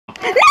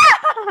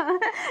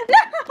No!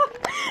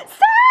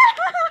 Stop!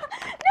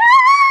 No!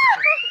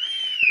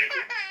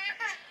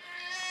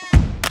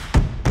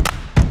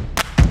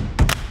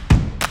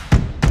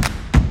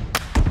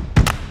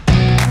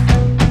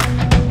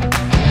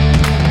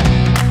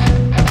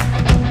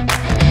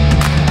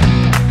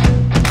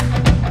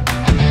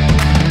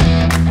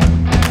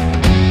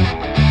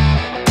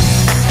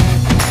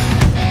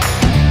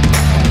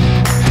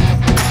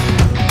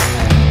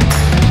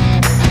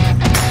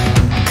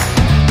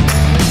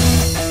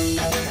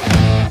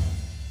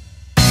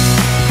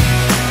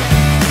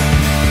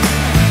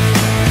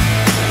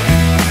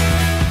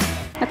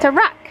 It's a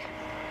rock.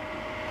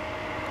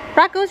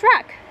 Rock goes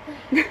rock.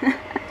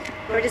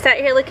 We're just out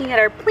here looking at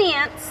our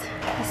plants.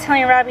 I was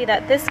telling Robbie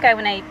that this guy,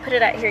 when I put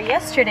it out here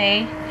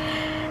yesterday,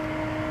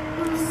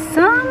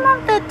 some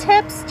of the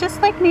tips,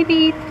 just like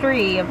maybe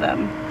 3 of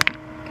them,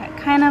 got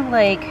kind of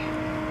like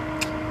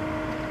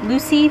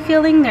loosey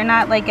feeling. They're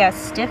not like as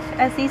stiff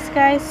as these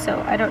guys,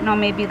 so I don't know,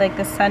 maybe like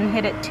the sun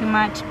hit it too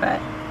much,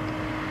 but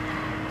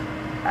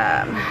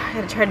I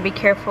gotta try to be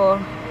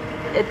careful.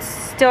 It's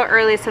still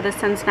early, so the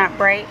sun's not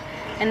bright.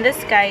 And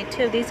this guy,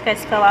 2 of these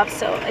guys fell off,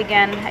 so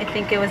again, I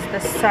think it was the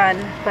sun,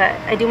 but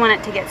I do want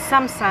it to get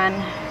some sun,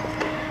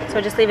 so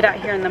I'll just leave it out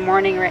here in the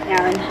morning right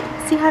now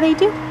and see how they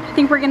do. I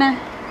think we're gonna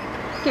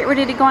get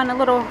ready to go on a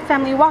little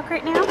family walk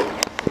right now.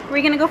 Are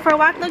we gonna go for a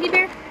walk, Logie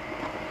Bear?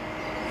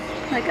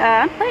 Like,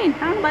 I'm playing.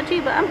 I don't know about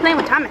you, but I'm playing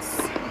with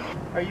Thomas.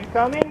 Are you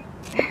coming?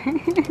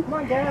 Come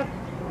on, Gav.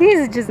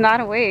 He's just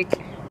not awake.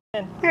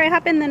 In. All right,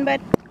 hop in then,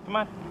 bud. Come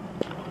on.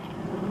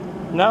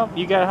 No,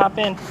 you gotta hop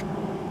in.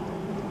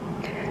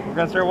 We're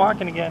gonna start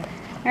walking again.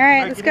 All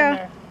right, let's go.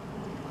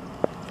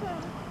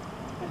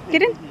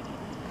 Get in.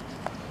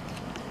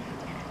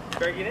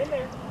 Try to get in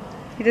there.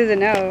 He doesn't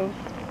know.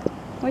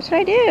 What should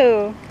I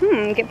do?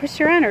 Get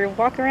pushed around or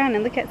walk around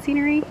and look at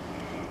scenery?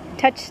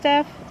 Touch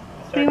stuff?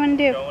 What do you want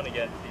to do? Going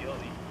again,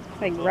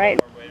 like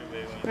right.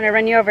 I'm gonna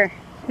run you over.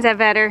 Is that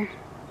better?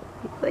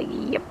 Like,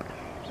 yep.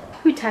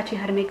 Who taught you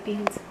how to make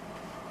beans?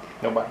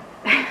 Nobody.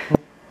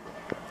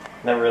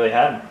 Never really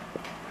had.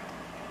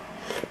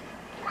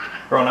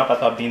 Growing up, I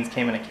thought beans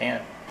came in a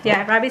can.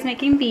 Yeah, Robbie's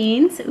making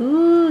beans.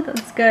 Ooh,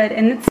 that's good.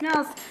 And it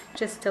smells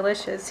just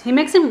delicious. He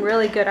makes them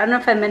really good. I don't know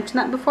if I mentioned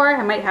that before.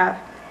 I might have.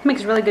 He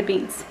makes really good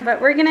beans.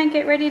 But we're gonna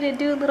get ready to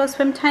do a little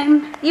swim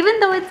time. Even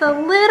though it's a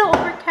little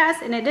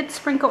overcast and it did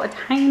sprinkle a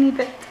tiny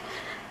bit,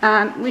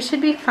 we should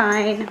be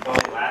fine. Oh,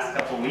 the last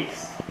couple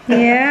weeks.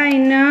 Yeah, I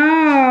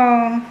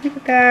know. Look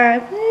at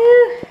that. Woo.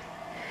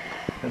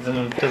 It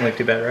doesn't look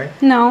too bad, right?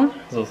 No.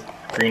 It's a little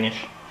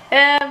greenish.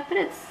 But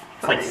it's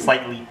like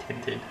slightly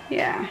tinted.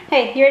 Yeah.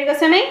 Hey, you ready to go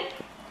swimming?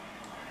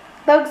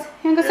 Logs,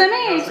 you wanna go swimming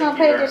or you just wanna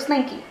play with your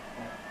slinky?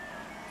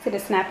 See to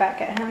snap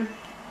back at him.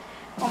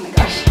 Oh my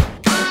gosh.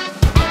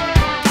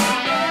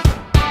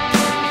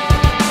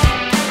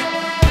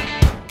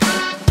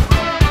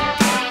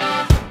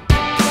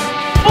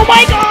 Oh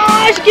my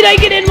gosh! Can I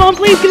get in, Mom?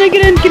 Please, can I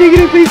get in? Can I get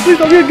in? Please, please.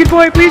 I'll be a good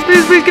boy. Please,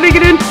 please, please. Can I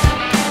get in?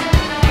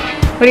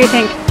 What do you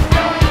think?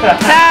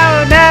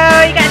 Oh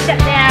no, you got shut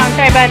down.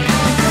 Sorry, bud.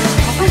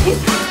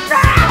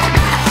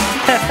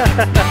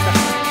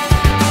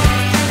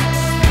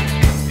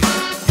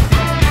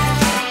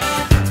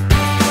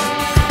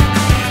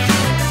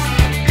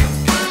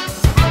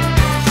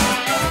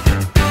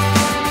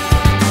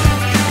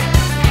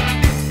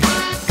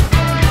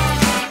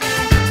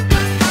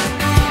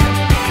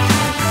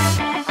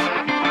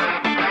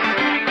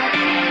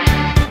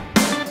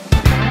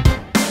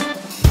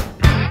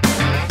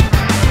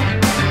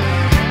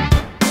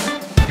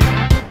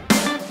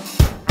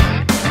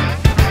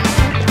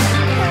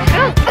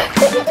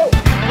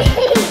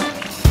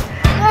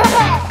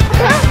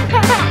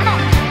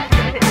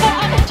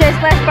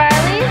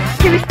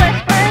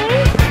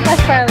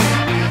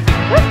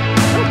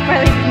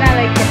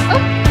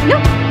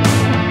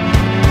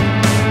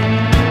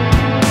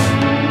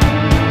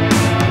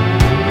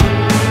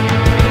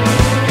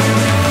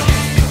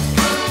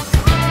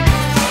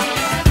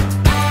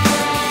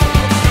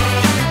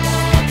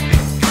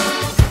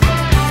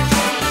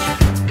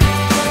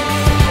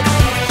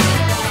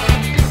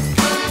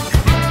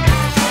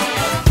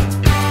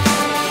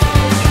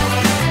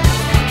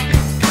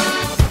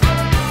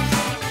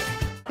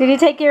 Did he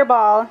take your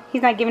ball?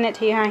 He's not giving it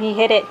to you, huh? He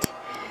hit it.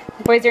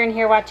 The boys are in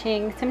here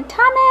watching some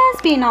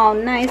Thomas, being all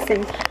nice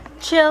and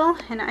chill.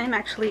 And I'm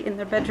actually in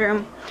their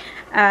bedroom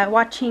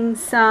watching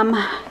some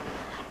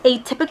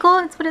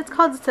Atypical. It's what it's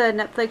called. It's a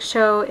Netflix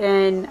show,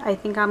 and I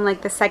think I'm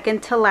like the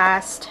second to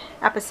last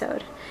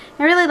episode.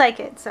 I really like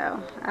it,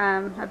 so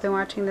I've been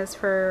watching this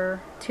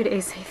for 2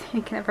 days, I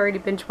think, and I've already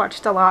binge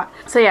watched a lot.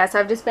 So yeah, so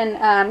I've just been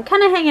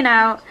kind of hanging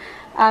out.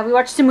 We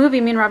watched a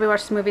movie. Me and Robbie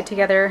watched a movie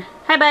together.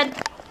 Hi, bud.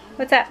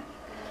 What's up?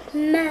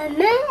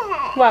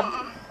 Mama. What?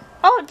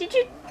 Oh, did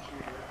you?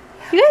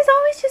 You guys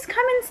always just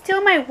come and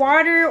steal my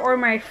water or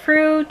my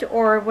fruit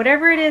or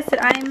whatever it is that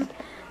I'm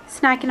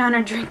snacking on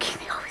or drinking.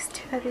 They always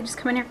do that. They just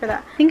come in here for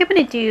that. I think I'm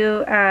going to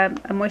do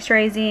a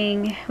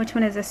moisturizing, which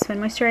one is this one?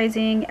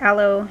 Moisturizing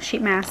aloe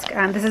sheet mask.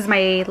 This is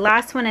my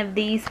last one of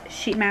these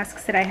sheet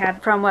masks that I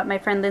have from what my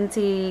friend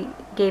Lindsay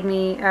gave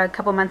me a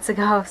couple months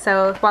ago.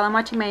 So while I'm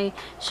watching my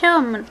show,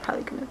 I'm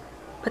probably gonna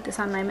put this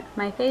on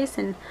my face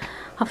and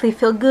hopefully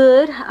feel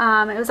good.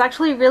 It was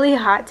actually really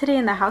hot today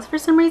in the house for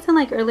some reason.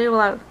 Like earlier,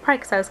 probably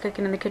because I was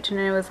cooking in the kitchen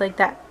and it was like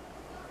that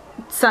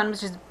sun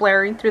was just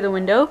blaring through the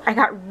window. I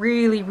got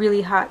really,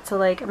 really hot. So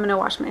like I'm gonna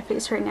wash my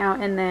face right now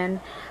and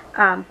then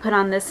put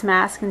on this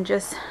mask and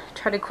just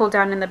try to cool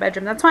down in the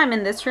bedroom. That's why I'm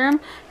in this room,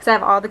 because I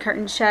have all the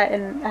curtains shut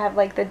and I have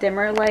like the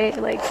dimmer light,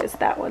 like just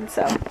that one.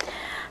 So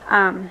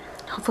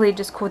hopefully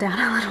just cool down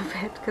a little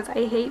bit, because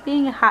I hate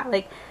being hot.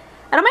 Like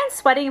I don't mind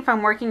sweating if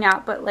I'm working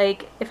out, but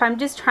like if I'm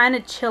just trying to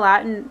chill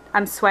out and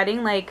I'm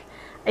sweating, like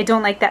I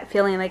don't like that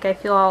feeling. Like I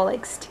feel all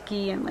like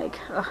sticky and like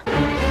ugh.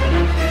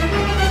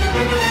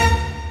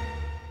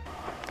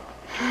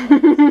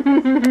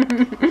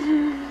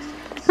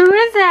 Who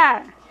is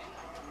that?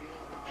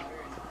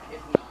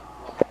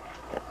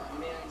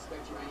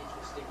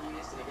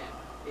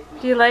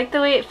 Do you like the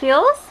way it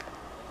feels?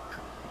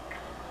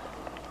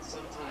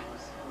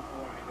 Sometimes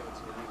before I go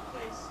to a new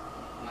place,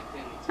 my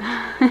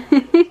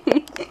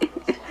family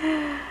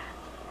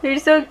You're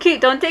so cute.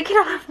 Don't take it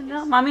off.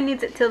 No, mommy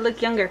needs it to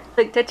look younger.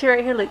 Look, touch it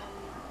right here. Look.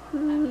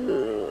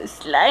 Ooh,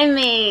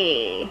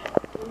 slimy.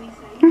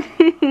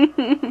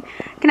 Can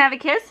I have a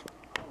kiss?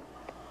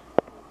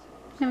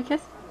 Can I have a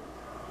kiss?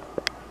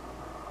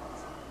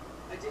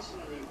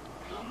 Additionally,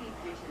 how many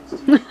patrons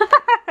do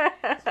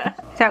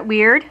Is that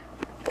weird?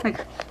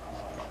 Like.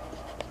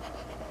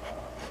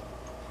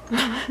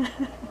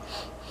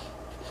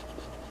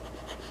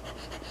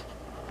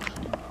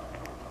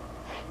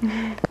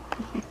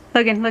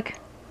 Logan, look.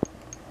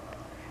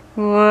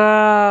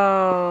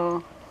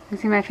 Whoa. You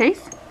see my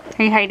face?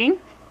 Are you hiding?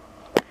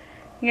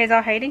 You guys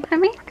all hiding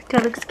from me? Do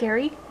I look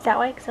scary? Is that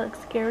why? Because I look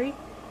scary?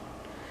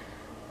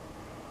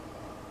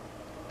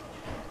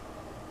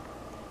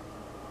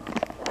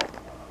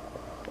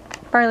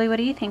 Barley, what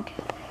do you think?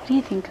 What do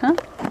you think, huh?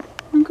 I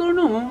don't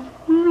know. I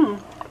don't know.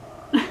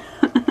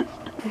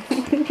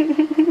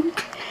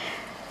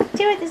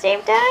 Two at the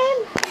same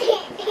time?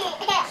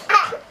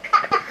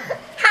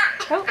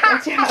 Oh,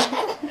 watch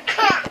out.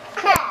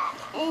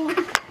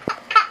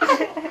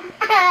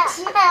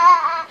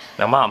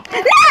 Now, Mom. No!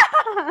 No!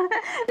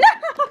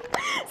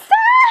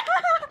 Stop!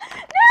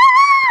 No!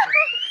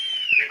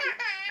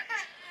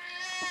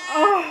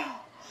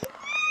 Oh.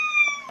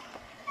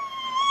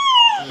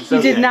 It's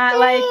You did okay. not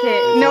like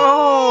it. No.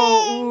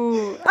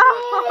 Ooh.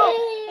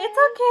 Oh, it's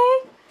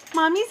okay.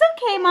 Mommy's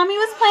okay. Mommy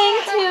was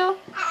playing too.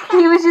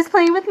 He was just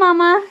playing with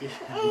Mama.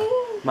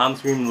 Mom's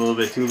screaming a little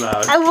bit too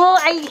loud.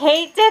 I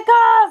hate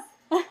tickles.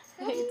 I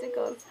hate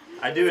tickles.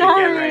 I do it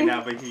Sorry. again right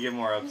now, but you get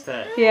more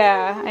upset.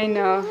 Yeah, I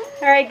know.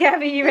 All right,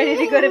 Gabby, you ready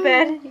to go to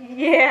bed?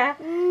 Yeah.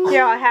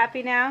 You're all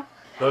happy now?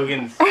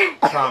 Logan's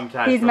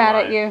traumatized. He's for mad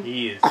at life. you.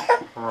 He is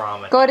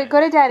traumatized.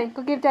 Go to Daddy.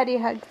 Go give Daddy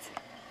hugs.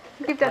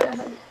 Give Daddy a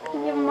hug.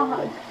 Give him a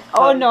hug.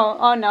 Oh no.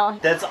 Oh no.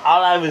 That's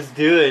all I was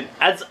doing.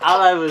 That's all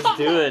I was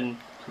doing.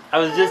 I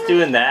was just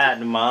doing that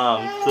to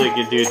Mom so he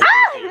could do the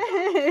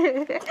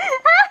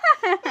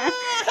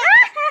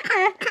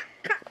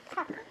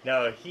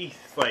No, he's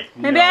like,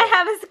 no. Maybe I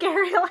have a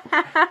scary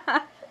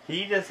laugh.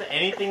 He just,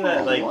 anything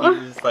that, like,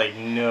 he's just like,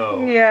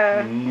 no.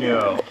 Yeah.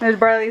 No. There's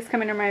Barley's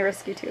coming to my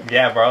rescue too.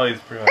 Yeah, Barley's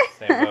pretty much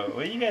the same boat.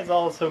 What are you guys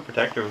all so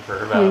protective of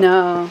her about?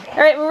 No.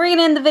 Alright, well, we're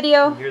gonna end the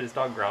video. You hear this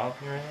dog growling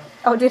right now?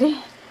 Oh, did he?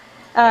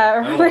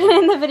 We're gonna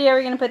end the video.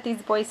 We're gonna put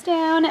these boys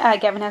down.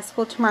 Gavin has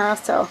school tomorrow,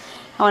 so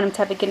I want him to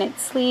have a good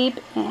night's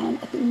sleep. And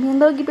I think me and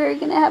Logie Bear are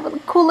gonna have a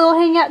cool little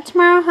hangout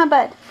tomorrow, huh,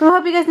 bud? We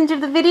hope you guys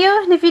enjoyed the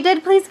video. And if you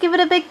did, please give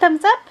it a big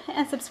thumbs up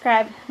and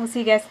subscribe. We'll see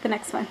you guys at the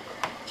next one.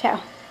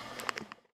 Ciao.